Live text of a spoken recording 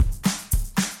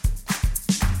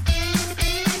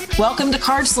Welcome to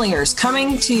Card Slingers,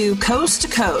 coming to you coast to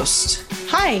coast.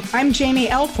 Hi, I'm Jamie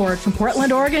Elford from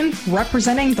Portland, Oregon,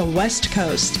 representing the West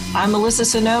Coast. I'm Melissa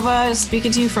Sonova,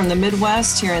 speaking to you from the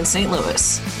Midwest here in St.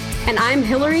 Louis. And I'm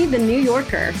Hillary, the New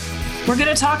Yorker. We're going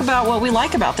to talk about what we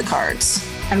like about the cards.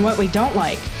 And what we don't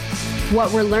like.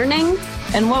 What we're learning.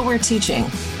 And what we're teaching.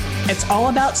 It's all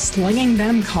about slinging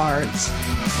them cards.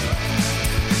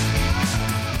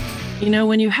 You know,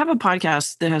 when you have a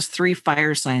podcast that has 3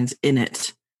 fire signs in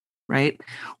it, right?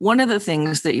 One of the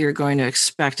things that you're going to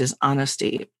expect is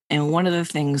honesty. And one of the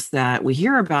things that we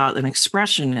hear about an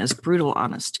expression is brutal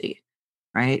honesty,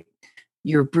 right?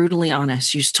 You're brutally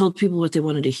honest. You just told people what they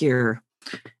wanted to hear.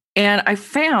 And I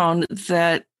found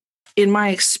that in my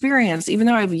experience, even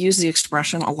though I've used the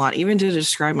expression a lot, even to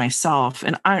describe myself,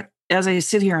 and as I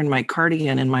sit here in my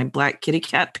cardigan and my black kitty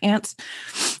cat pants,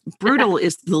 brutal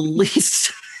is the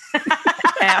least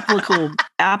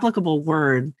applicable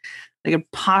word I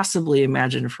could possibly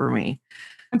imagine for me.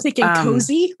 I'm thinking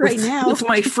cozy right now. With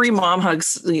my free mom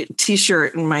hugs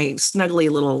t-shirt and my snuggly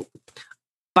little,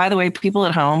 by the way, people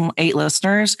at home, 8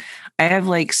 listeners, I have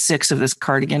like 6 of this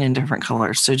cardigan in different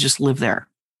colors. So just live there.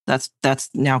 That's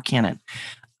now canon.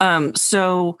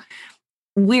 So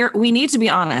we need to be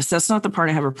honest. That's not the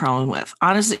part I have a problem with.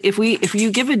 Honestly, if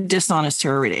you give a dishonest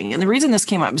tarot reading, and the reason this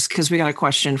came up is because we got a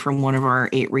question from one of our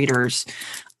 8 readers,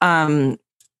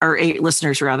 or 8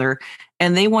 listeners rather,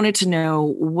 and they wanted to know,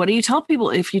 what do you tell people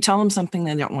if you tell them something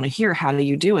they don't want to hear? How do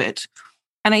you do it?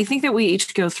 And I think that we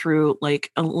each go through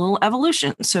like a little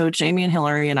evolution. So Jamie and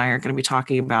Hillary and I are going to be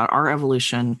talking about our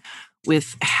evolution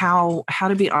with how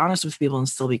to be honest with people and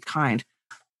still be kind.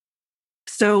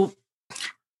 So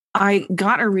I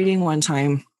got a reading one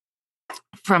time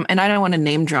from, and I don't want to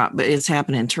name drop, but it's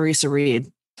happening, Teresa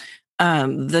Reed,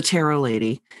 the tarot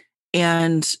lady.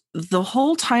 And the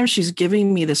whole time she's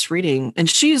giving me this reading, and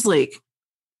she's like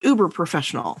uber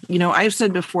professional. You know, I've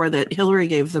said before that Hillary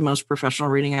gave the most professional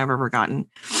reading I've ever gotten.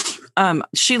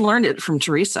 She learned it from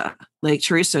Teresa. Like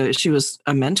Teresa, she was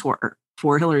a mentor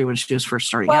for Hillary when she was first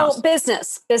starting out. Well,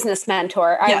 business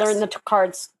mentor. Yes. I learned the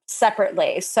cards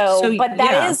separately. So but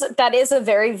that is a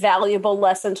very valuable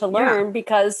lesson to learn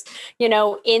because, you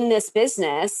know, in this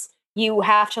business, you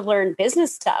have to learn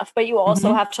business stuff, but you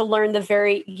also have to learn the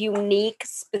very unique,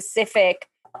 specific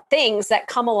things that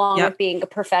come along with being a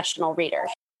professional reader.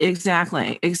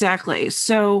 Exactly.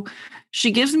 So she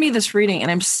gives me this reading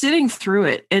and I'm sitting through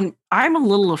it and I'm a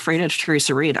little afraid of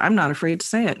Teresa Reed. I'm not afraid to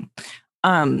say it.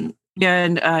 And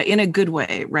in a good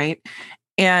way, right?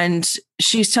 And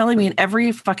she's telling me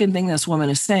every fucking thing this woman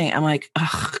is saying. I'm like,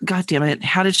 oh, God damn it.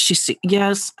 How did she see?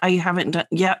 Yes, I haven't done.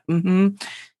 Yep.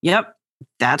 Yep.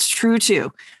 That's true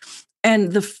too.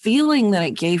 And the feeling that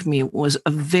it gave me was a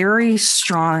very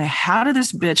strong, how did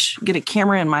this bitch get a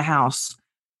camera in my house?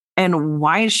 And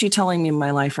why is she telling me my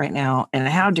life right now? And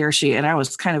how dare she? And I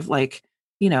was kind of like,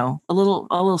 you know, a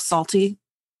little salty,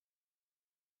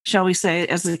 shall we say,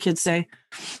 as the kids say.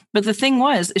 But the thing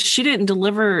was, she didn't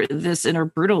deliver this in a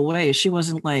brutal way. She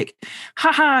wasn't like,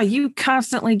 haha, you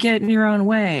constantly get in your own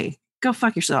way. Go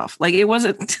fuck yourself. Like it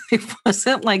wasn't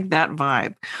like that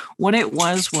vibe. What it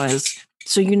was,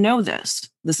 so you know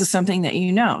this is something that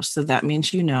you know. So that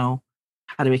means you know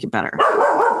how to make it better.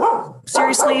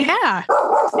 Seriously. Yeah.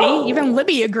 See, even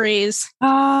Libby agrees.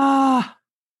 I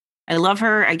love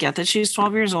her. I get that she's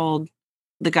 12 years old.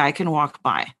 The guy can walk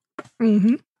by.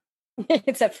 Mm-hmm.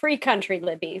 It's a free country,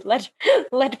 Libby.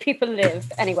 Let people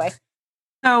live. Anyway.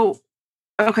 So,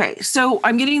 okay. So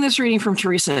I'm getting this reading from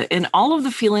Teresa, and all of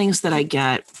the feelings that I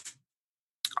get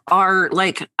are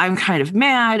like, I'm kind of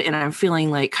mad and I'm feeling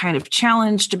like kind of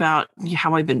challenged about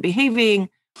how I've been behaving.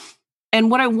 And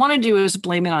what I want to do is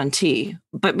blame it on T.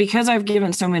 But because I've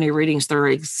given so many readings that are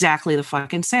exactly the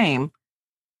fucking same,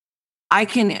 I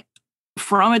can,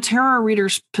 from a tarot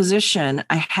reader's position,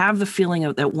 I have the feeling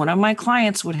of that one of my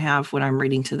clients would have when I'm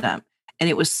reading to them. And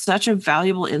it was such a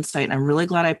valuable insight. And I'm really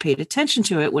glad I paid attention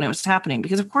to it when it was happening,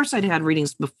 because of course I'd had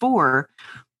readings before,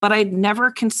 but I'd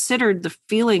never considered the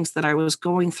feelings that I was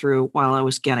going through while I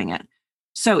was getting it.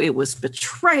 So it was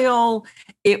betrayal.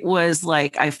 It was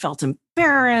like, I felt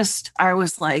embarrassed. I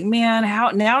was like, man, how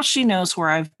now she knows where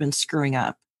I've been screwing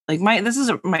up. Like this is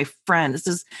my friend. This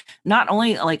is not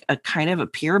only like a kind of a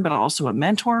peer, but also a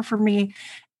mentor for me.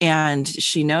 And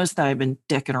she knows that I've been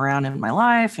dicking around in my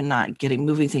life and not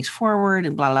moving things forward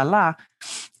and blah, blah, blah.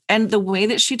 And the way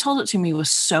that she told it to me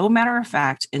was so matter of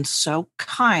fact and so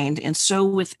kind and so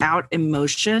without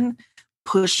emotion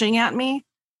pushing at me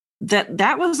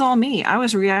that was all me. I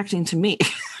was reacting to me.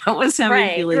 I was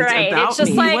having feelings about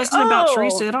me. Like, it wasn't about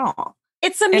Teresa at all.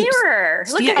 It's a mirror.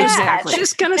 Look at that. Exactly.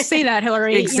 Just going to say that,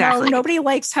 Hillary. Exactly. Nobody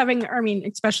likes having,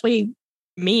 especially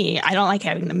me. I don't like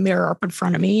having the mirror up in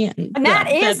front of me. And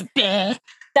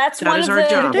that's one of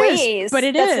the ways. But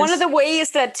that's one of the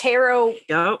ways that tarot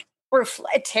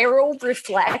tarot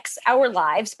reflects our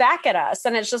lives back at us.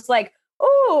 And it's just like,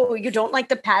 oh, you don't like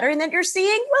the pattern that you're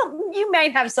seeing? Well, you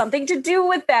might have something to do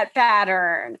with that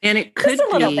pattern. And it could just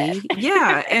a little be, bit.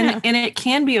 Yeah. And it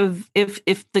can be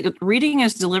if the reading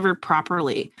is delivered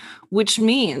properly, which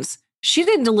means she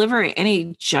didn't deliver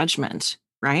any judgment,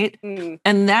 right?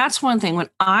 And that's one thing. When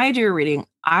I do a reading,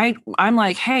 I'm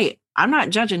like, hey, I'm not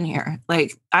judging here.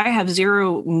 Like, I have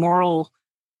zero moral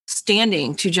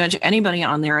standing to judge anybody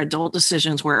on their adult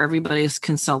decisions where everybody is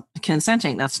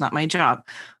consenting. That's not my job.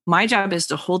 My job is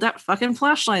to hold that fucking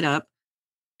flashlight up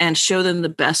and show them the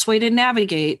best way to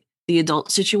navigate the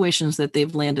adult situations that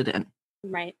they've landed in.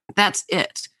 Right. That's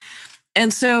it.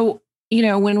 And so,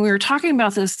 when we were talking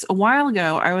about this a while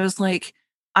ago, I was like,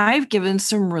 I've given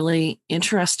some really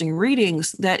interesting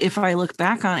readings that if I look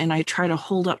back on and I try to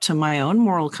hold up to my own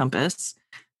moral compass,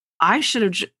 I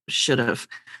should have.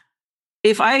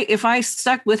 If I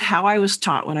stuck with how I was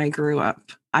taught when I grew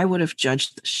up, I would have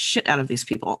judged the shit out of these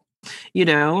people.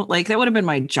 Like, that would have been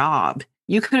my job.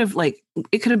 You could have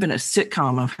it could have been a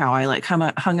sitcom of how I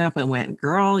hung up and went,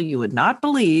 girl, you would not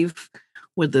believe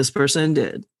what this person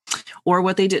did or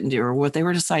what they didn't do or what they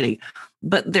were deciding.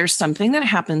 But there's something that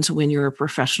happens when you're a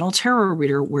professional tarot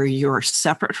reader where you're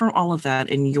separate from all of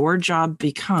that. And your job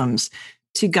becomes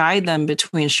to guide them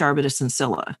between Sharbatus and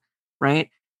Scylla, right?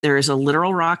 There is a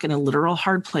literal rock and a literal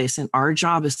hard place. And our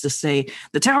job is to say,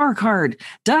 the Tower card,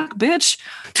 duck, bitch.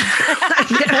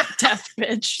 Death,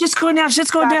 bitch. Shit's going down.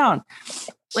 Shit's going down.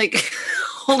 Like,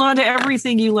 hold on to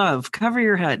everything you love. Cover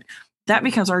your head. That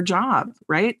becomes our job,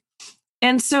 right?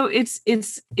 And so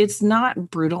it's not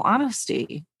brutal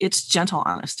honesty. It's gentle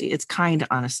honesty. It's kind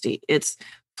honesty. It's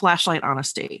flashlight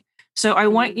honesty. So I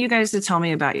want you guys to tell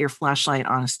me about your flashlight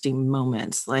honesty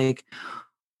moments. Like,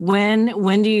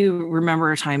 when do you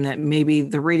remember a time that maybe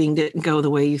the reading didn't go the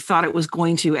way you thought it was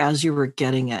going to as you were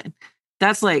getting it?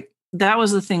 That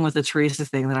was the thing with the Teresa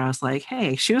thing that I was like,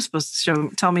 hey, she was supposed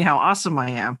to tell me how awesome I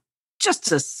am.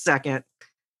 Just a second.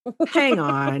 Hang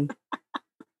on.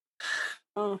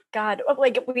 Oh, God.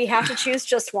 Like, we have to choose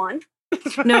just one?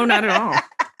 No, not at all.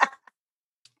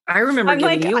 I remember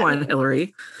giving you one,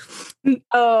 Hillary.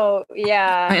 Oh,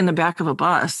 yeah. In the back of a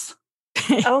bus.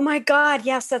 Oh my God.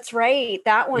 Yes, that's right.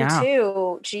 That one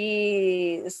too.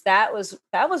 Jeez. That was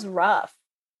rough.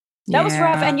 That was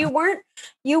rough. And you weren't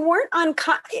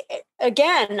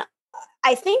again,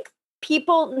 I think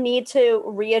people need to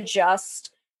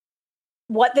readjust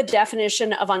what the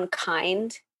definition of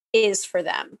unkind is for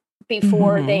them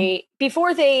before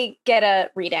they get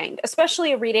a reading,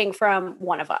 especially a reading from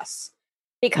one of us.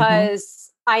 Because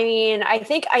I mean, I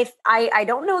think I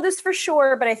don't know this for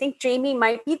sure, but I think Jamie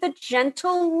might be the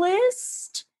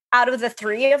gentlest out of the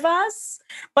three of us.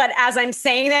 But as I'm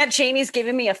saying that, Jamie's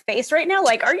giving me a face right now.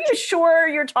 Like, are you sure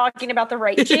you're talking about the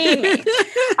right Jamie?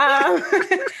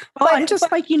 I'm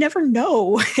just like, you never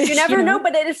know. You never know.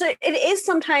 But it is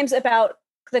sometimes about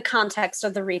the context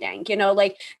of the reading.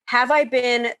 Like, have I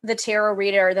been the tarot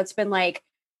reader that's been like,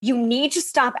 you need to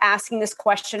stop asking this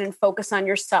question and focus on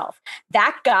yourself.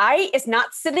 That guy is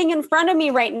not sitting in front of me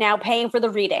right now paying for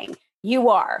the reading. You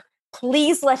are.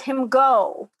 Please let him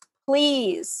go.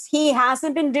 Please. He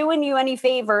hasn't been doing you any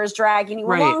favors, dragging you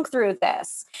along through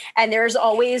this. And there's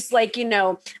always like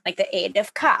the Eight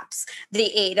of Cups,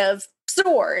 the Eight of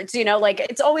Swords, like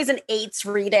it's always an eights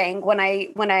reading when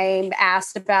I'm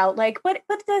asked about like, but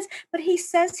he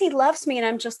says he loves me. And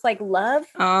I'm just like, love is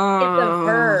a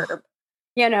verb.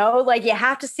 Like you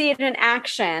have to see it in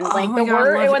action. Like when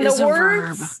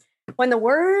the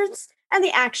words and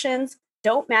the actions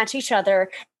don't match each other,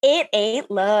 it ain't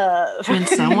love. When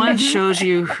someone shows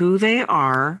you who they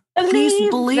are, please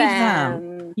believe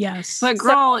them. Yes. But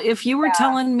girl, if you were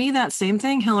telling me that same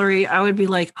thing, Hillary, I would be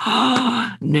like,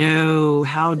 oh, no,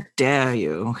 how dare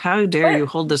you? How dare you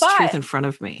hold this truth in front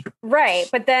of me? Right.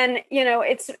 But then,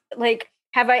 it's like,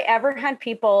 have I ever had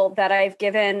people that I've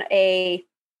given a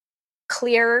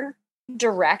clear,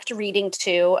 direct reading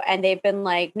to, and they've been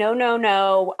like,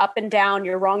 no, up and down,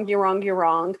 you're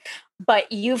wrong.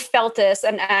 But you felt this,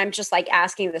 and I'm just like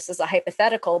asking this as a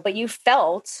hypothetical, but you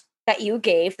felt that you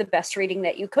gave the best reading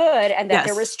that you could, and that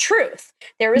there was truth.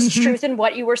 There is truth in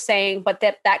what you were saying, but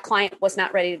that client was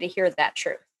not ready to hear that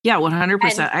truth. Yeah,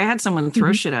 100%. I had someone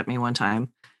throw shit at me one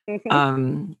time.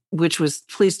 which was,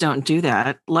 please don't do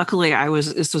that. Luckily,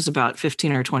 this was about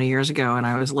 15 or 20 years ago, and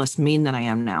I was less mean than I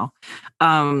am now.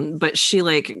 But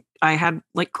I had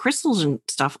like crystals and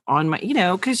stuff on my,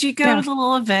 because you go to the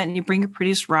little event and you bring your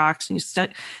prettiest rocks and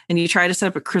you try to set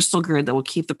up a crystal grid that will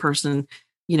keep the person,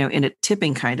 in a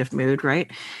tipping kind of mood, right?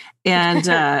 And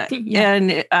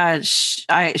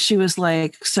she was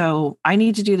like, so I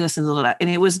need to do this and that. And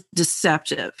it was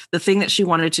deceptive. The thing that she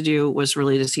wanted to do was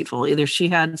really deceitful. Either she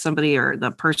had somebody or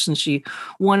the person she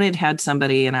wanted had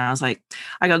somebody. And I was like,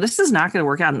 this is not going to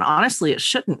work out. And honestly, it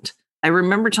shouldn't. I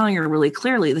remember telling her really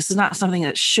clearly, this is not something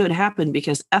that should happen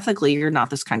because ethically, you're not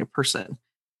this kind of person.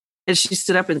 And she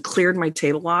stood up and cleared my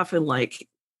table off and like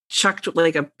chucked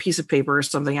like a piece of paper or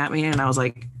something at me. And I was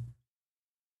like,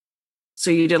 so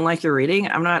you didn't like your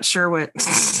reading? I'm not sure what.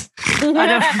 I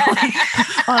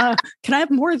don't can I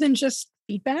have more than just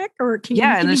feedback, or can you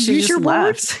use your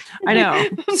words? I know.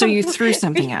 So you threw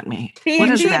something at me. What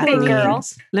does that mean? Girl.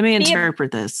 Let me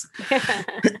interpret this.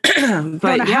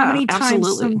 But how many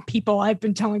times some people I've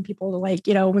been telling people to, like,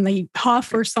 when they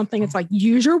huff or something, it's like,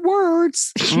 use your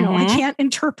words. I can't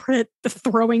interpret the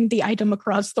throwing the item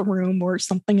across the room or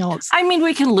something else. I mean,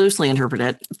 we can loosely interpret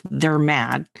it. They're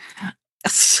mad.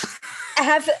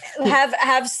 Have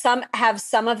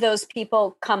some of those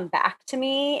people come back to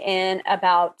me in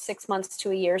about 6 months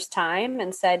to a year's time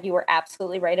and said, you were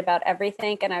absolutely right about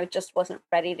everything, and I just wasn't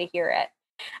ready to hear it.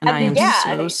 And I am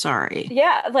so sorry.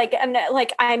 Yeah,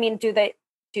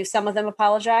 do some of them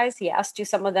apologize? Yes. Do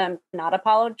some of them not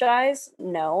apologize?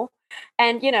 No.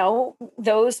 And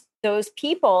those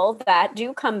people that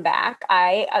do come back,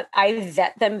 I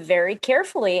vet them very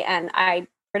carefully, and I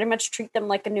pretty much treat them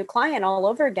like a new client all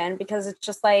over again, because it's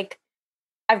just like,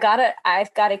 I've got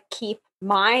to keep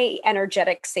my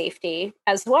energetic safety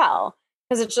as well.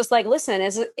 Because it's just like, listen,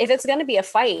 if it's going to be a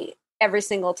fight every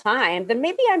single time, then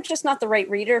maybe I'm just not the right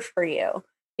reader for you.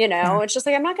 It's just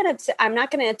like, I'm not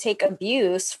going to take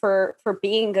abuse for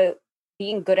being good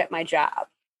at my job,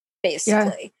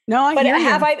 basically. Yeah. No, but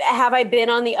have I been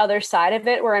on the other side of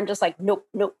it where I'm just like, nope,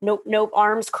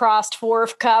 arms crossed, 4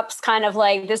 of cups, kind of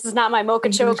like, this is not my mocha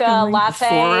choca latte.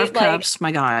 4 of cups,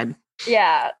 my God.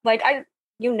 Yeah, like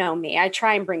me, I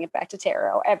try and bring it back to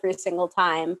tarot every single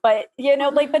time, but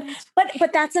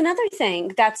but that's another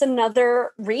thing. That's another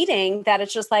reading that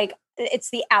it's just like, it's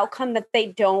the outcome that they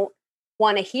don't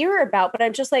want to hear about. But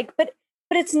I'm just like, but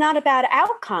it's not a bad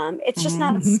outcome. It's just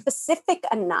not specific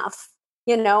enough.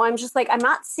 I'm just like, I'm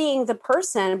not seeing the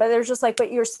person, but they're just like,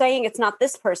 but you're saying it's not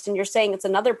this person. You're saying it's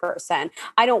another person.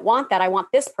 I don't want that. I want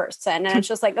this person. And it's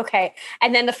just like, okay.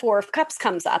 And then the 4 of cups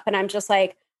comes up and I'm just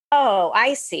like, oh,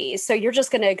 I see. So you're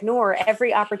just going to ignore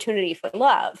every opportunity for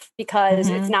love because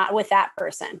it's not with that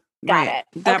person. Got it.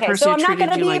 That person so I'm not going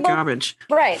to be like garbage.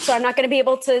 Right. So I'm not going to be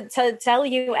able to tell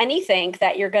you anything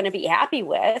that you're going to be happy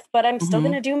with, but I'm still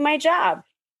going to do my job.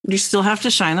 You still have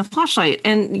to shine the flashlight.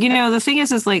 And, the thing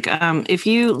is like, if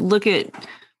you look at,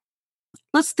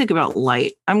 let's think about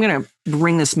light. I'm going to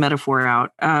bring this metaphor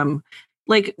out.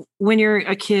 Like when you're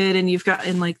a kid and you've got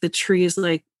in like the trees,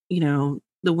 like,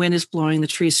 the wind is blowing, the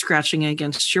tree's scratching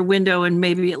against your window, and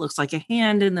maybe it looks like a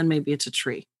hand, and then maybe it's a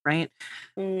tree, right?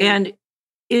 And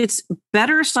it's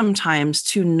better sometimes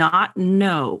to not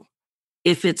know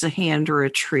if it's a hand or a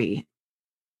tree,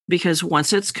 because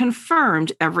once it's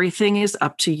confirmed, everything is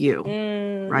up to you,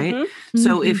 right?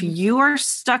 So if you are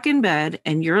stuck in bed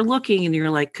and you're looking and you're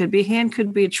like, could be a hand,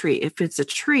 could be a tree. If it's a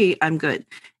tree, I'm good.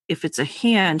 If it's a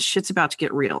hand, shit's about to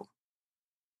get real.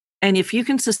 And if you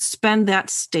can suspend that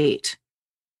state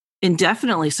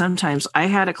indefinitely, sometimes I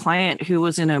had a client who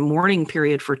was in a mourning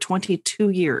period for 22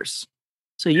 years.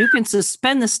 So you can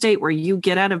suspend the state where you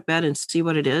get out of bed and see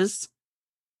what it is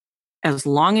as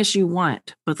long as you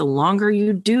want. But the longer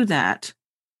you do that,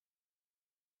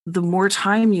 the more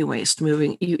time you waste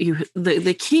moving.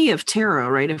 The key of tarot,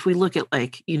 right? If we look at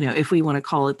like, if we want to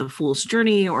call it the Fool's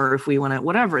Journey, or if we want to,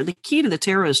 whatever, the key to the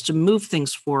tarot is to move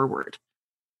things forward.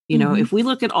 If we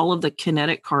look at all of the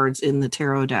kinetic cards in the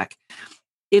tarot deck,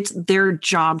 it's their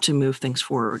job to move things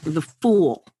forward. The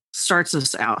Fool starts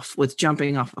us off with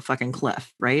jumping off a fucking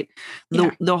cliff, right?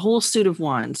 The whole suit of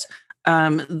wands,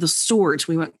 the swords,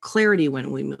 we want clarity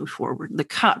when we move forward. The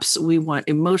cups, we want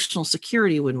emotional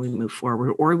security when we move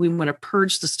forward, or we want to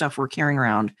purge the stuff we're carrying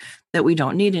around that we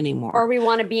don't need anymore. Or we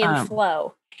want to be in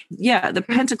flow. Yeah, the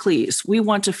Pentacles, we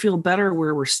want to feel better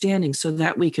where we're standing so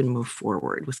that we can move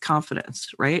forward with confidence,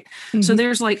 right? So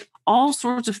there's like all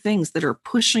sorts of things that are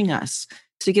pushing us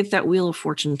to get that wheel of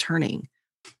fortune turning.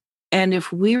 And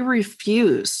if we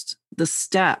refuse the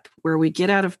step where we get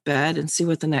out of bed and see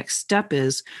what the next step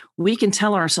is, we can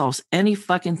tell ourselves any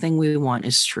fucking thing we want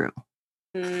is true.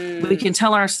 We can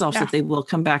tell ourselves that they will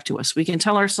come back to us. We can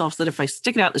tell ourselves that if I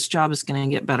stick it out, this job is going to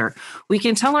get better. We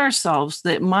can tell ourselves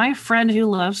that my friend who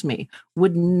loves me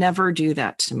would never do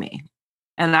that to me.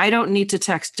 And I don't need to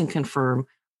text and confirm.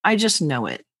 I just know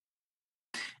it.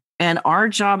 And our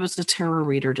job as a tarot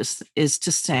reader is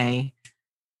to say,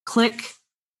 click,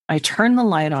 I turn the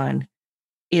light on.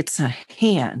 It's a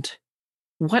hand.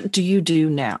 What do you do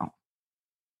now?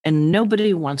 And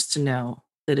nobody wants to know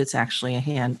that it's actually a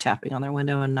hand tapping on their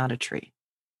window and not a tree.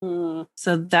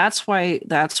 So that's why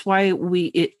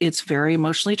it's very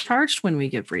emotionally charged when we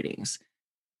give readings,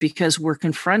 because we're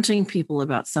confronting people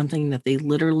about something that they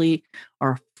literally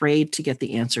are afraid to get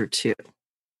the answer to.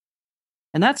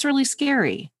 And that's really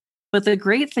scary. But the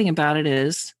great thing about it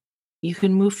is you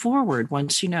can move forward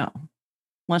once you know.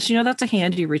 Once you know that's a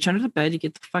hand, you reach under the bed, you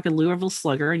get the fucking Louisville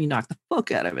Slugger, and you knock the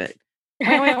fuck out of it.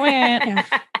 Wait.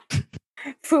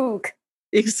 Foog.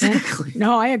 Exactly.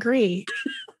 No, I agree.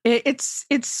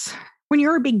 It's when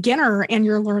you're a beginner and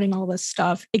you're learning all this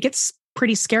stuff, it gets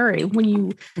pretty scary when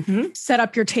you set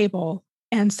up your table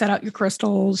and set out your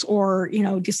crystals, or,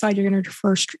 decide you're going to do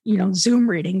first, Zoom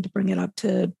reading to bring it up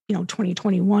to,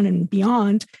 2021 and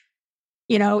beyond.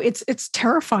 It's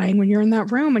terrifying when you're in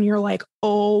that room and you're like,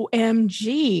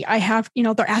 OMG, I have,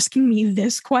 they're asking me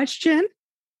this question.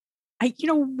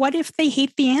 What if they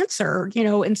hate the answer,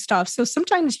 and stuff. So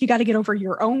sometimes you got to get over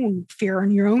your own fear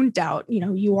and your own doubt.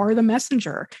 You are the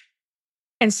messenger.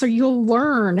 And so you'll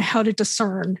learn how to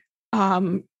discern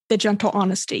the gentle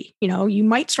honesty. You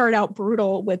might start out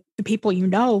brutal with the people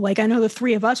like I know the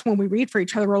three of us, when we read for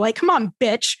each other, we're like, come on,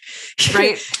 bitch.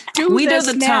 Right. We know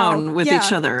the tone with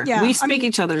each other. Yeah. We speak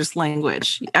each other's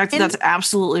language. That's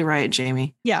absolutely right,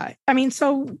 Jamie. Yeah.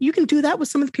 So you can do that with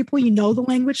some of the people the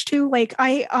language to. Like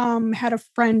I had a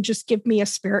friend just give me a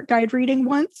spirit guide reading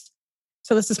once.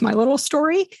 So this is my little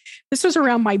story. This was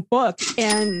around my book,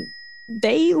 and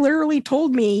they literally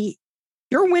told me,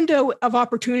 your window of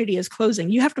opportunity is closing.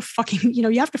 You have to fucking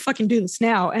do this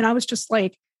now. And I was just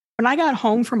like, when I got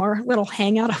home from our little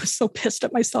hangout, I was so pissed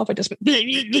at myself. I just,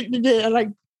 and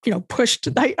I, pushed,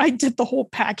 I did the whole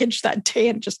package that day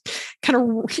and just kind of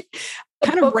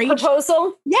rage.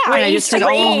 Proposal? Yeah. I just did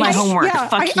all my homework.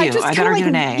 Fuck you. I better get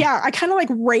an A. Yeah. I kind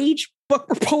of rage book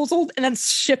proposal and then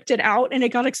shipped it out, and it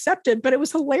got accepted. But it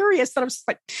was hilarious that I was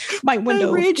like, my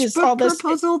window is all this.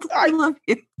 I love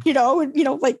you.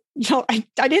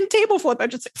 I didn't table flip. I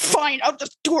just said, fine, I'll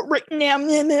just do it right now.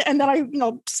 And then I,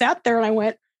 sat there and I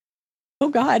went, oh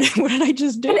God, what did I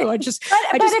just do? But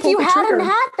if you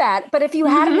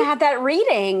hadn't had that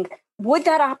reading, would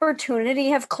that opportunity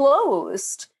have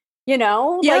closed?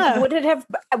 Would it have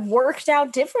worked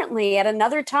out differently at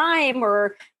another time,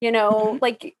 or,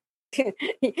 like you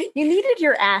needed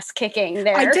your ass kicking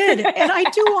there. I did. And I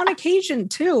do on occasion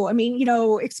too.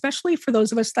 Especially for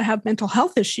those of us that have mental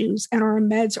health issues and are on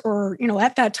meds, or,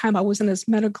 at that time I wasn't as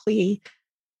medically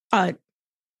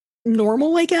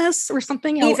normal, I guess, or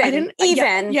something. Even.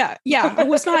 I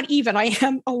was not even. I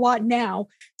am a lot now.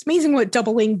 It's amazing what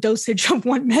doubling dosage of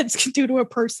one meds can do to a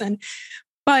person.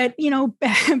 But,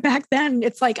 back then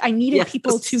it's like I needed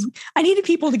people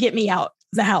to get me out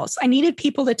the house. I needed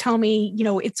people to tell me,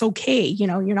 it's okay.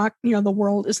 You're not, the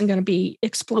world isn't going to be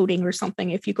exploding or something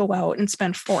if you go out and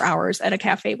spend 4 hours at a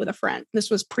cafe with a friend. This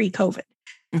was pre-COVID.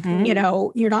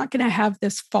 You're not going to have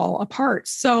this fall apart.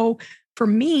 So for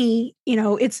me,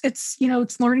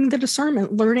 it's learning the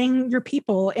discernment, learning your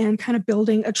people, and kind of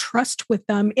building a trust with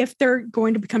them if they're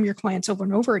going to become your clients over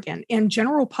and over again. And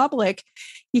general public,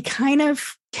 you kind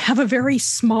of have a very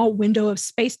small window of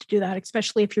space to do that,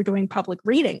 especially if you're doing public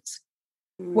readings,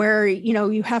 where,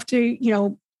 you have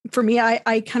to, for me,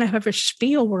 I kind of have a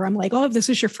spiel where I'm like, oh, if this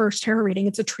is your first tarot reading,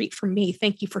 it's a treat for me.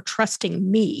 Thank you for trusting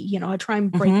me. I try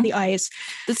and break the ice.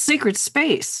 The sacred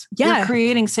space. Yeah. You're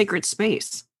creating sacred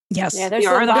space. Yes. Yeah, you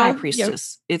are the high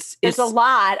priestess. There's a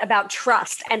lot about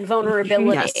trust and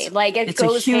vulnerability. Yes. Like it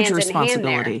goes hand in hand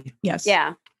there. Yes.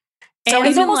 Yeah. So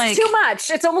it's almost too much.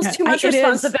 It's almost too much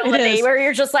responsibility where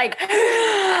you're just like,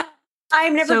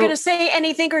 I'm never going to say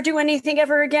anything or do anything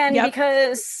ever again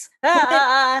because.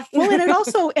 And it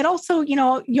also,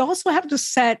 you also have to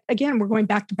set, again, we're going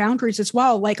back to boundaries as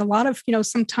well. Like a lot of,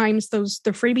 sometimes the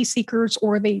freebie seekers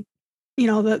or the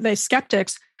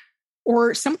skeptics,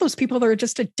 or some of those people that are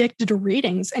just addicted to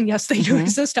readings. And yes, they do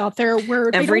exist out there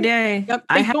where every day.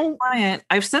 I had a client.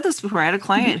 I've said this before. I had a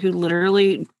client who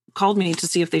literally called me to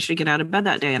see if they should get out of bed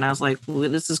that day. And I was like, well,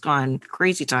 this has gone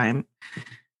crazy time.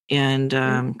 And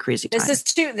crazy time.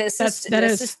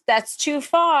 That's too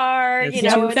far.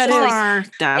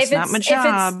 That's not my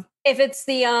job. If it's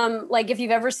the if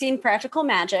you've ever seen Practical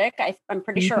Magic, I'm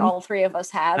pretty sure all three of us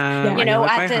have.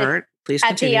 At Please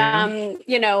at the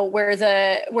where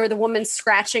the woman's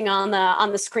scratching on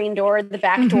the screen door, the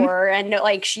back door, and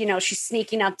like she's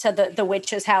sneaking up to the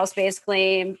witch's house,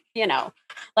 basically.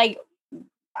 Like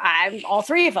all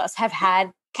three of us have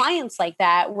had clients like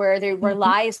that where they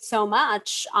rely so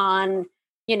much on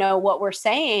what we're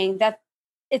saying that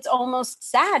it's almost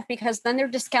sad, because then they're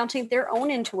discounting their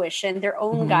own intuition, their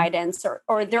own guidance,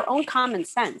 or their own common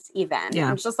sense even.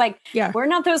 Yeah. It's just like, we're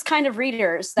not those kind of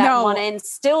readers that want to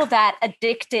instill that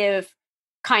addictive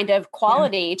kind of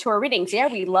quality to our readings. Yeah,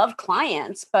 we love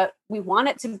clients, but we want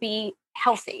it to be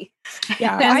healthy.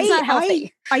 Yeah, it's not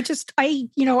healthy.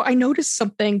 I noticed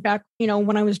something back,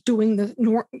 when I was doing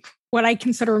what I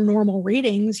consider normal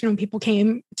readings. People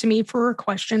came to me for a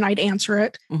question, I'd answer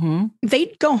it.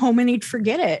 They'd go home and they'd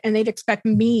forget it, and they'd expect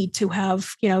me to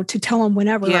have, to tell them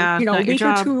whenever, a week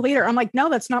or two later. I'm like, no,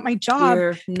 that's not my job.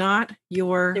 You're not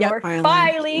your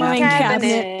filing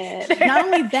cabinet. Not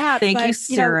only that, thank you,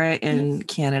 Sarah, in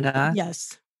Canada.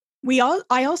 Yes,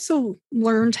 I also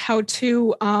learned how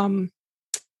to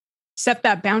set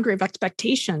that boundary of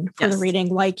expectation for the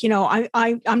reading. Like,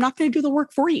 I'm not going to do the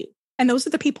work for you. And those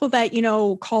are the people that,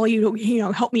 call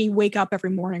you, help me wake up every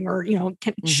morning, or,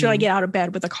 should I get out of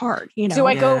bed with a card? Do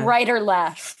I go right or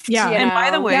left? Yeah. And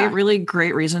by the way, really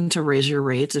great reason to raise your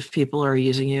rates if people are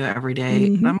using you every day.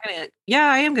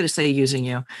 I am going to say using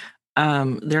you.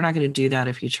 They're not going to do that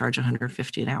if you charge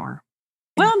 $150 an hour.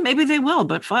 Well, maybe they will,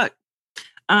 but fuck.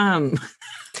 Yeah,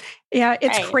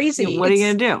 it's crazy. What are you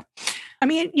going to do? I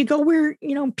mean, you go where,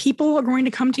 people are going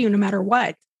to come to you no matter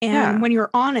what. And when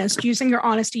you're honest, using your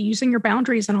honesty, using your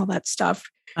boundaries and all that stuff.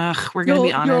 We're going to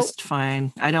be honest.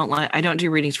 Fine. I don't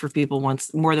do readings for people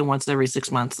more than once every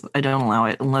 6 months. I don't allow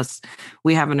it unless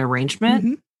we have an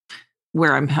arrangement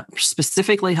where I'm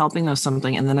specifically helping them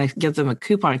something. And then I give them a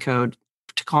coupon code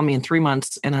to call me in 3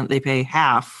 months, and they pay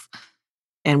half,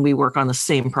 and we work on the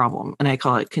same problem. And I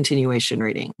call it continuation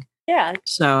reading. Yeah.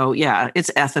 So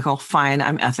it's ethical. Fine.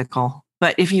 I'm ethical.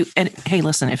 But hey,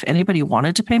 listen, if anybody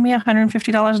wanted to pay me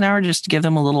 $150 an hour just to give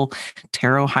them a little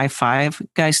tarot high five,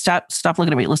 guys, stop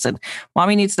looking at me. Listen,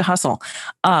 mommy needs to hustle.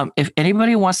 If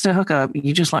anybody wants to hook up,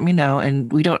 you just let me know,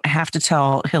 and we don't have to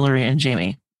tell Hillary and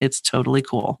Jamie. It's totally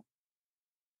cool.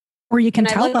 Or you can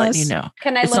tell us.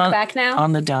 Can I look back now?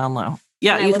 On the down low.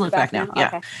 Yeah, you can look back now. Yeah.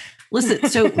 Okay. Listen,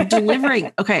 so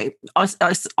delivering,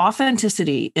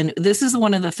 authenticity. And this is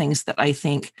one of the things that I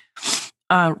think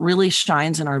really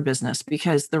shines in our business,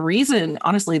 because the reason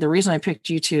I picked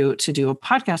you to do a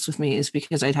podcast with me is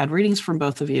because I'd had readings from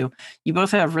both of you. You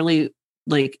both have really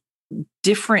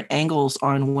different angles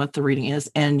on what the reading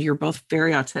is, and you're both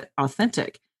very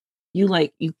authentic. You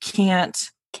can't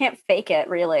fake it,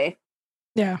 really.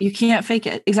 Yeah. You can't fake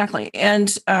it. Exactly.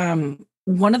 And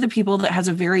one of the people that has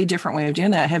a very different way of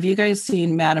doing that, have you guys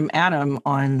seen Madam Adam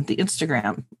on the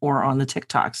Instagram or on the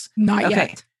TikToks? Not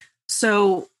yet.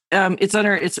 So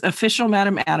it's official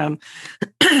Madam Adam.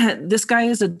 This guy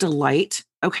is a delight.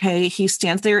 Okay. He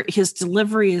stands there. His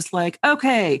delivery is like,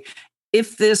 okay,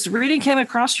 if this reading came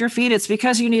across your feed, it's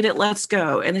because you need it. Let's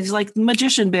go. And he's like,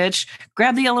 magician, bitch,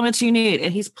 grab the elements you need.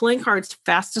 And he's pulling cards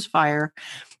fast as fire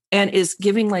and is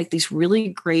giving these really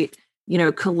great,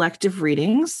 collective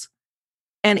readings.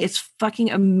 And it's fucking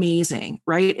amazing,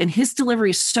 right? And his delivery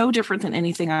is so different than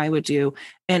anything I would do.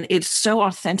 And it's so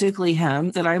authentically him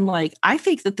that I'm like, I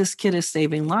think that this kid is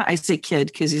saving lives. I say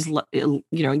kid because he's,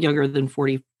 younger than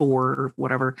 44 or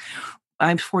whatever.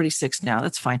 I'm 46 now.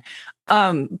 That's fine.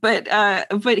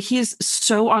 But he's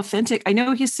so authentic. I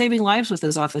know he's saving lives with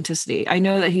his authenticity. I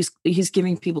know that he's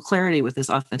giving people clarity with his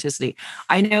authenticity.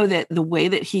 I know that the way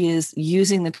that he is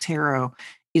using the tarot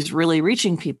is really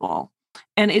reaching people.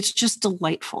 And it's just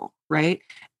delightful, right?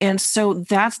 And so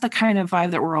that's the kind of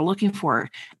vibe that we're all looking for.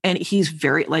 And he's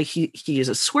very, he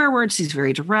uses swear words. He's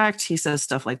very direct. He says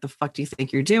stuff like, the fuck do you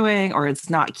think you're doing? Or it's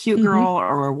not cute, girl,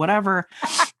 or whatever.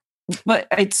 But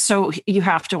you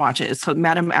have to watch it. It's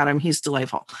Madam Adam. He's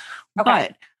delightful. Okay.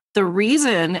 But the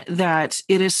reason that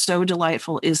it is so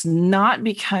delightful is not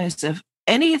because of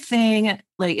anything,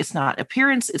 it's not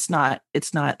appearance. It's not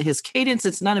his cadence.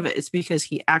 It's none of it. It's because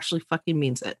he actually fucking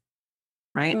means it.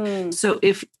 Right. So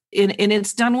and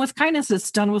it's done with kindness,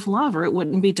 it's done with love, or it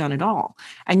wouldn't be done at all.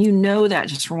 And that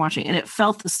just from watching. And it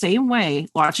felt the same way.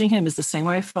 Watching him is the same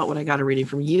way I felt when I got a reading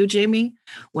from you, Jamie,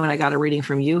 when I got a reading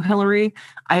from you, Hillary.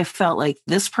 I felt like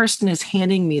this person is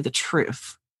handing me the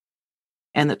truth.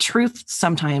 And the truth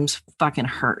sometimes fucking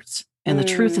hurts. And the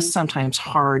truth is sometimes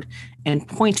hard and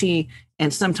pointy.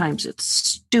 And sometimes it's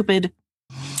stupid.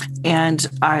 And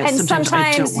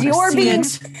sometimes you're being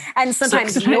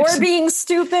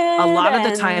stupid. A lot of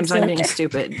the times I'm being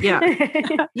stupid.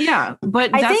 Yeah. Yeah.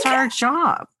 But that's our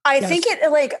job. I think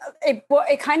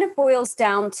it kind of boils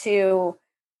down to,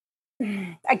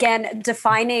 again,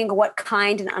 defining what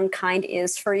kind and unkind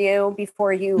is for you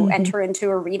before you enter into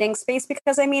a reading space.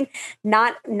 Because I mean,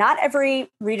 not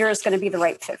every reader is going to be the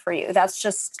right fit for you. That's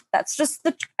just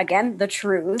the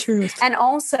truth. And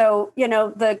also,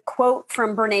 the quote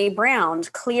from Brene Brown: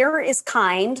 "Clear is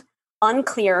kind,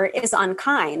 unclear is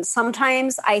unkind."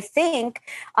 Sometimes I think,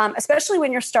 especially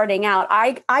when you're starting out,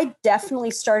 I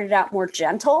definitely started out more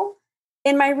gentle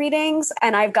in my readings.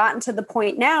 And I've gotten to the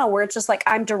point now where it's just like,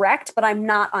 I'm direct, but I'm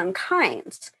not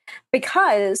unkind.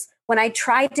 Because when I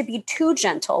tried to be too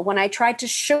gentle, when I tried to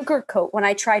sugarcoat, when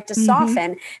I tried to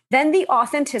soften, then the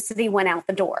authenticity went out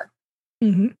the door.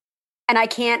 And I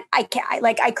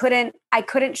couldn't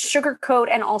sugarcoat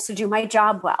and also do my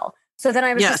job well. So then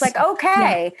I was just like,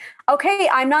 okay,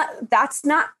 that's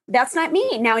not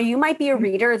me. Now you might be a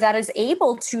reader that is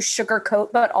able to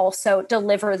sugarcoat, but also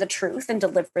deliver the truth and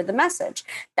deliver the message.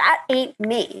 That ain't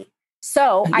me.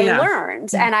 So I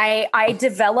learned and I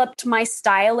developed my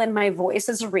style and my voice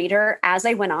as a reader as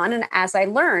I went on and as I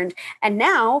learned. And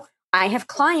now I have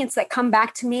clients that come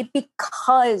back to me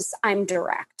because I'm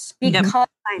direct, because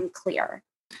I'm clear.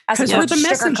 Because we're the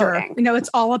messenger. It's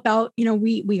all about,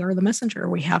 we are the messenger.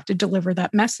 We have to deliver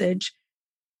that message.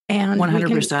 And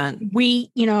 100%.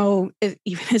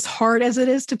 Even as hard as it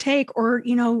is to take or,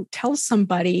 tell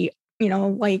somebody,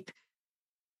 like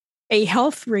a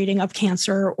health reading of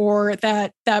cancer, or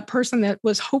that person that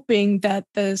was hoping that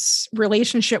this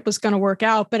relationship was going to work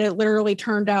out, but it literally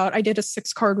turned out, I did a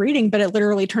 6-card reading, but it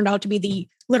literally turned out to be the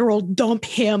literal dump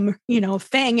him,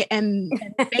 thing. And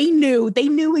they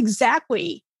knew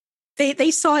exactly.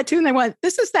 They saw it too. And they went,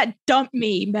 "This is that dump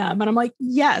me, ma'am." And I'm like,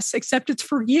 "Yes, except it's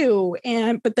for you."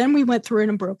 But then we went through it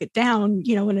and broke it down,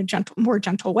 in a more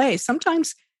gentle way.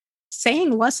 Sometimes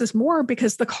saying less is more,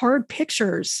 because the card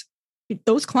pictures,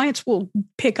 those clients will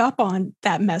pick up on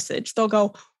that message. They'll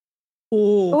go,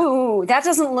 "Oh, that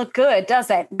doesn't look good, does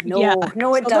it?" No,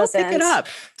 it doesn't. They'll pick it up.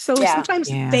 So sometimes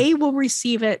they will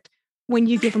receive it when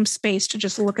you give them space to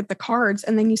just look at the cards.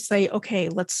 And then you say, "Okay,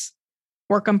 let's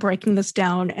work on breaking this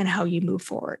down and how you move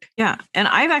forward." Yeah. And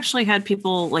I've actually had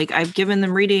people, like, I've given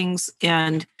them readings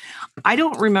and I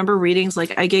don't remember readings.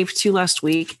 Like, I gave 2 last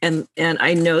week and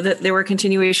I know that there were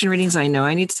continuation readings. I know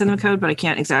I need to send them a code, but I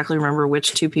can't exactly remember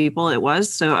which 2 people it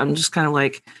was. So I'm just kind of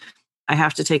like, I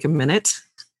have to take a minute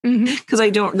because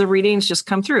the readings just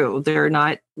come through. They're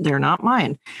not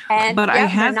mine. And but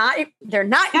they're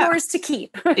not yours to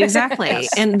keep. Exactly.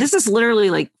 And this is literally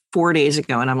like 4 days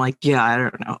ago. And I'm like, I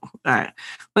don't know. All right.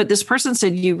 But this person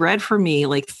said, "You read for me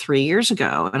like 3 years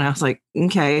ago." And I was like,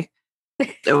 okay.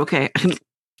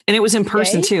 And it was in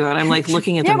person too. And I'm like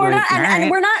looking at them.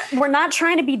 We're not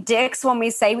trying to be dicks when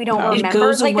we say we don't remember.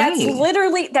 Goes like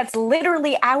away. That's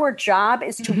literally our job,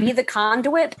 is to be the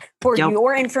conduit for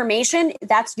your information.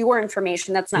 That's your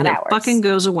information. That's not ours. It fucking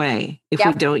goes away if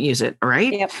we don't use it. All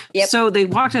right. Yep. So they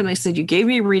walked in and they said, "You gave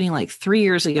me a reading like 3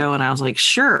 years ago." And I was like,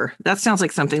 "Sure. That sounds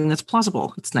like something that's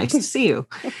plausible. It's nice to see you."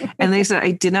 And they said,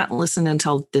 "I did not listen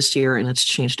until this year and it's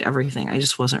changed everything. I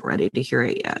just wasn't ready to hear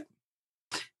it yet."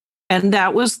 And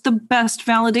that was the best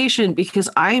validation, because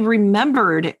I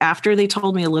remembered after they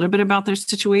told me a little bit about their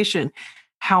situation,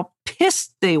 how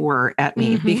pissed they were at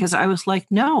me because I was like,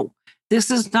 "No,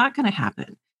 this is not going to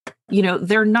happen.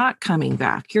 They're not coming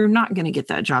back. You're not going to get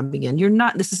that job again.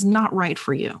 This is not right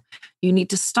for you. You need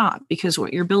to stop, because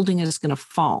what you're building is going to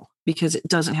fall because it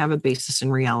doesn't have a basis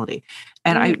in reality."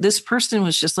 And this person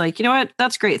was just like, "You know what?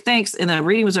 That's great. Thanks." And the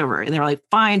reading was over and they're like,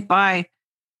 "Fine, bye."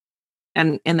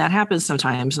 And that happens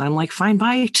sometimes. And I'm like, "Fine,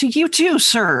 bye to you too,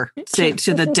 sir." Say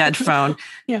to the dead phone.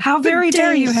 "How very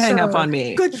dare you hang up on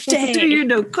me? Good day. Do you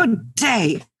know? Good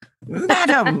day,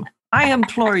 madam. I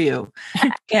implore you."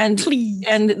 And please.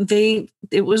 And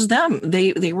it was them.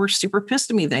 They were super pissed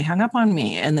at me. They hung up on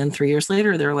me. And then 3 years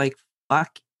later, they're like,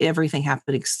 "Fuck, everything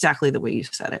happened exactly the way you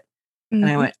said it." And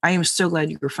I went, "I am so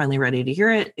glad you were finally ready to hear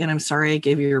it. And I'm sorry I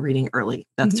gave you your reading early.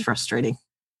 That's frustrating."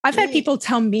 I've had people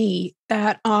tell me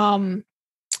that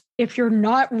if you're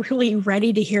not really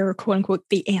ready to hear, quote unquote,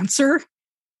 the answer,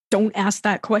 don't ask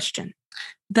that question.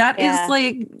 That is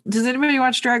like, does anybody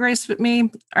watch Drag Race with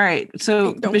me? All right.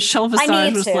 So Michelle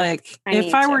Visage was like,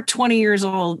 if I were 20 years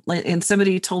old and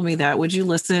somebody told me that, would you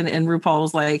listen? And RuPaul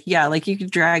was like, yeah, like you could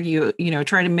drag you,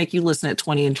 try to make you listen at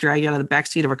 20 and drag you out of the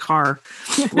backseat of a car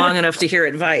long enough to hear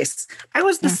advice. I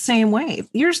was the same way.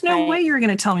 There's no way you're going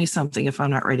to tell me something if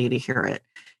I'm not ready to hear it.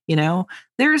 You know,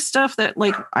 there's stuff that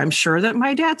like, I'm sure that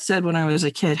my dad said when I was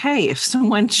a kid, hey, if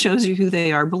someone shows you who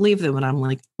they are, believe them. And I'm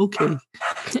like, okay.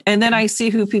 And then I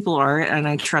see who people are and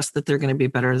I trust that they're going to be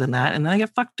better than that. And then I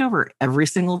get fucked over every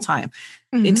single time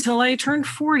until I turned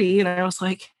 40. And I was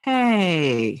like,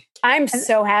 hey, I'm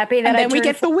so happy that and then we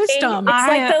get the wisdom. It's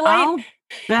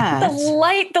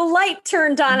like the light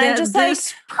turned on. I'm just like,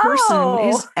 this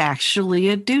person is actually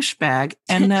a douchebag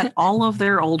and that all of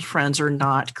their old friends are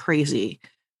not crazy.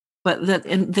 But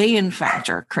that they, in fact,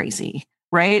 are crazy,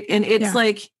 right? And it's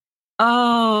like,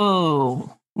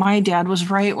 oh, my dad was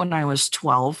right when I was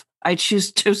 12. I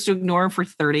choose to ignore him for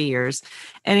 30 years.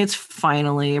 And it's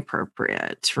finally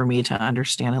appropriate for me to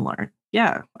understand and learn.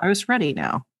 Yeah, I was ready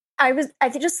now. I was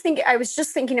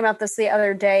just thinking about this the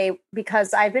other day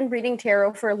because I've been reading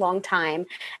tarot for a long time.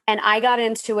 And I got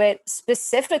into it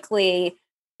specifically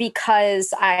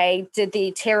because I did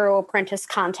the Tarot Apprentice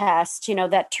contest, you know,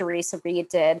 that Teresa Reed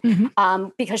did,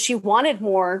 because she wanted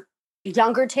more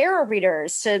younger tarot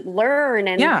readers to learn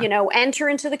and, you know, enter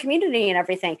into the community and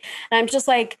everything. And I'm just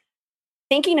like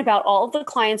thinking about all the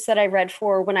clients that I read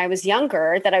for when I was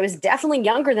younger, that I was definitely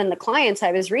younger than the clients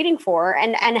I was reading for,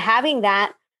 and having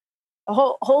that,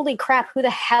 holy crap, who the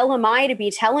hell am I to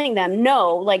be telling them,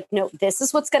 no, this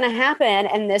is what's going to happen.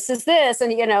 And this is this.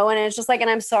 And, you know, and it's just like, and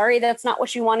I'm sorry, that's not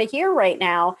what you want to hear right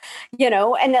now, you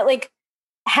know, and that like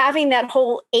having that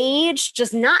whole age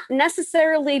does not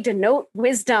necessarily denote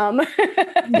wisdom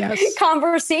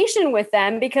conversation with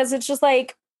them, because it's just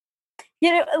like,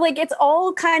 you know, like it's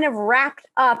all kind of wrapped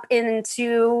up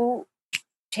into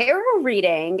tarot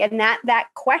reading. And that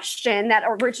question, that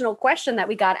original question that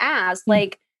we got asked,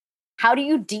 like, how do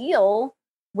you deal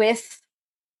with,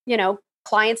 you know,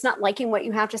 clients not liking what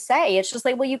you have to say? It's just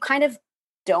like, well, you kind of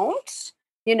don't,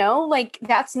 you know, like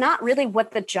that's not really what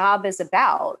the job is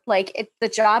about. Like the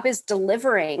job is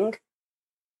delivering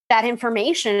that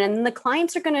information, and the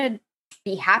clients are going to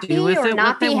be happy or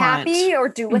not be happy or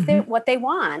do with it what they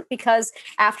want. Because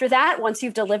after that, once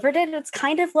you've delivered it, it's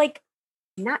kind of like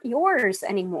not yours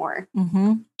anymore.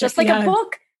 Just like a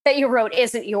book that you wrote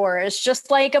isn't yours, just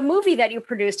like a movie that you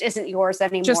produced isn't yours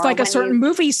anymore. Just like a certain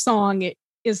movie song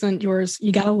isn't yours.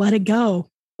 You got to let it go.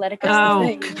 Let it go.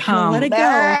 Oh, come. Let it go.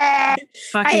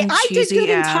 I did good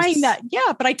in tying that.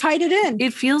 Yeah, but I tied it in.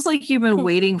 It feels like you've been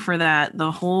waiting for that the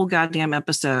whole goddamn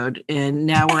episode. And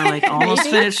now we're like almost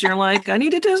finished. You're like, I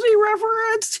need a Disney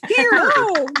reference. Here.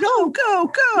 Go.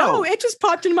 No, it just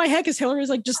popped into my head because Hillary was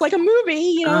like, just like a movie,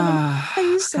 you know.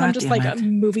 And I'm just like, a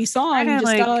movie song. I just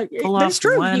like pull off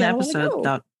one episode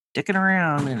without dicking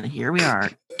around, and here we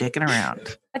are dicking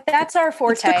around. But that's our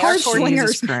forte. It's the card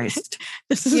slingers. Jesus Christ.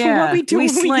 This is what we do. We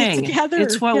sling.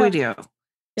 It's what we do.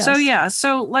 Yes.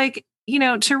 So like, you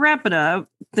know, to wrap it up,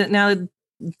 that now that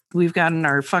we've gotten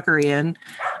our fuckery in,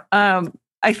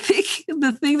 I think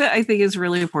the thing that I think is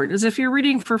really important is if you're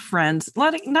reading for friends,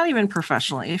 not even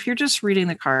professionally, if you're just reading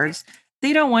the cards,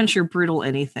 they don't want your brutal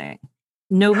anything.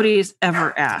 Nobody's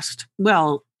ever asked.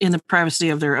 Well, in the privacy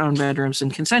of their own bedrooms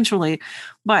and consensually,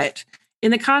 but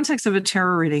in the context of a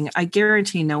tarot reading, I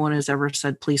guarantee no one has ever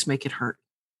said, please make it hurt.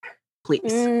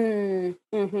 Please. So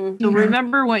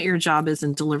remember what your job is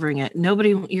in delivering it.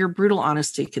 Your brutal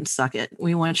honesty can suck it.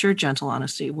 We want your gentle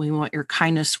honesty. We want your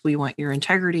kindness. We want your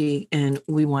integrity, and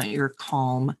we want your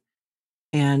calm.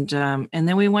 And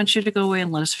then we want you to go away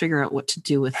and let us figure out what to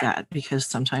do with that, because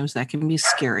sometimes that can be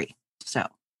scary. So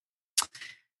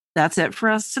that's it for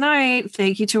us tonight.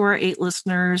 Thank you to our 8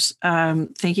 listeners.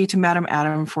 Thank you to Madam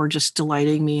Adam for just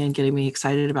delighting me and getting me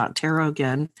excited about tarot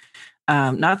again.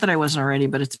 Not that I wasn't already,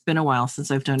 but it's been a while since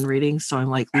I've done readings. So I'm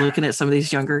like looking at some of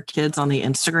these younger kids on the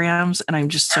Instagrams, and I'm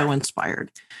just so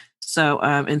inspired. So,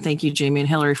 and thank you, Jamie and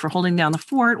Hillary, for holding down the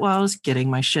fort while I was getting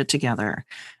my shit together.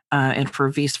 And for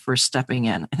Vise for stepping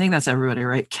in. I think that's everybody,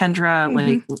 right? Kendra,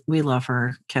 like we love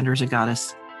her. Kendra's a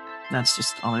goddess. That's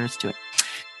just all there is to it.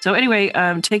 So anyway,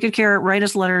 take good care. Write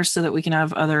us letters so that we can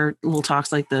have other little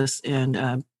talks like this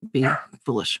and be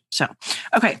foolish. So,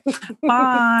 okay.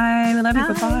 Bye. We love you.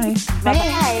 Bye-bye. Bye.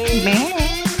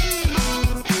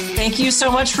 Thank you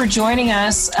so much for joining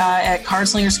us at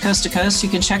Cardslingers Coast to Coast. You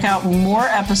can check out more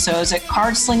episodes at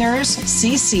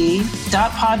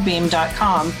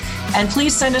cardslingerscc.podbeam.com. And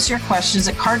please send us your questions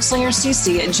at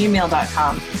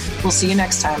cardslingerscc@gmail.com. We'll see you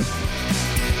next time.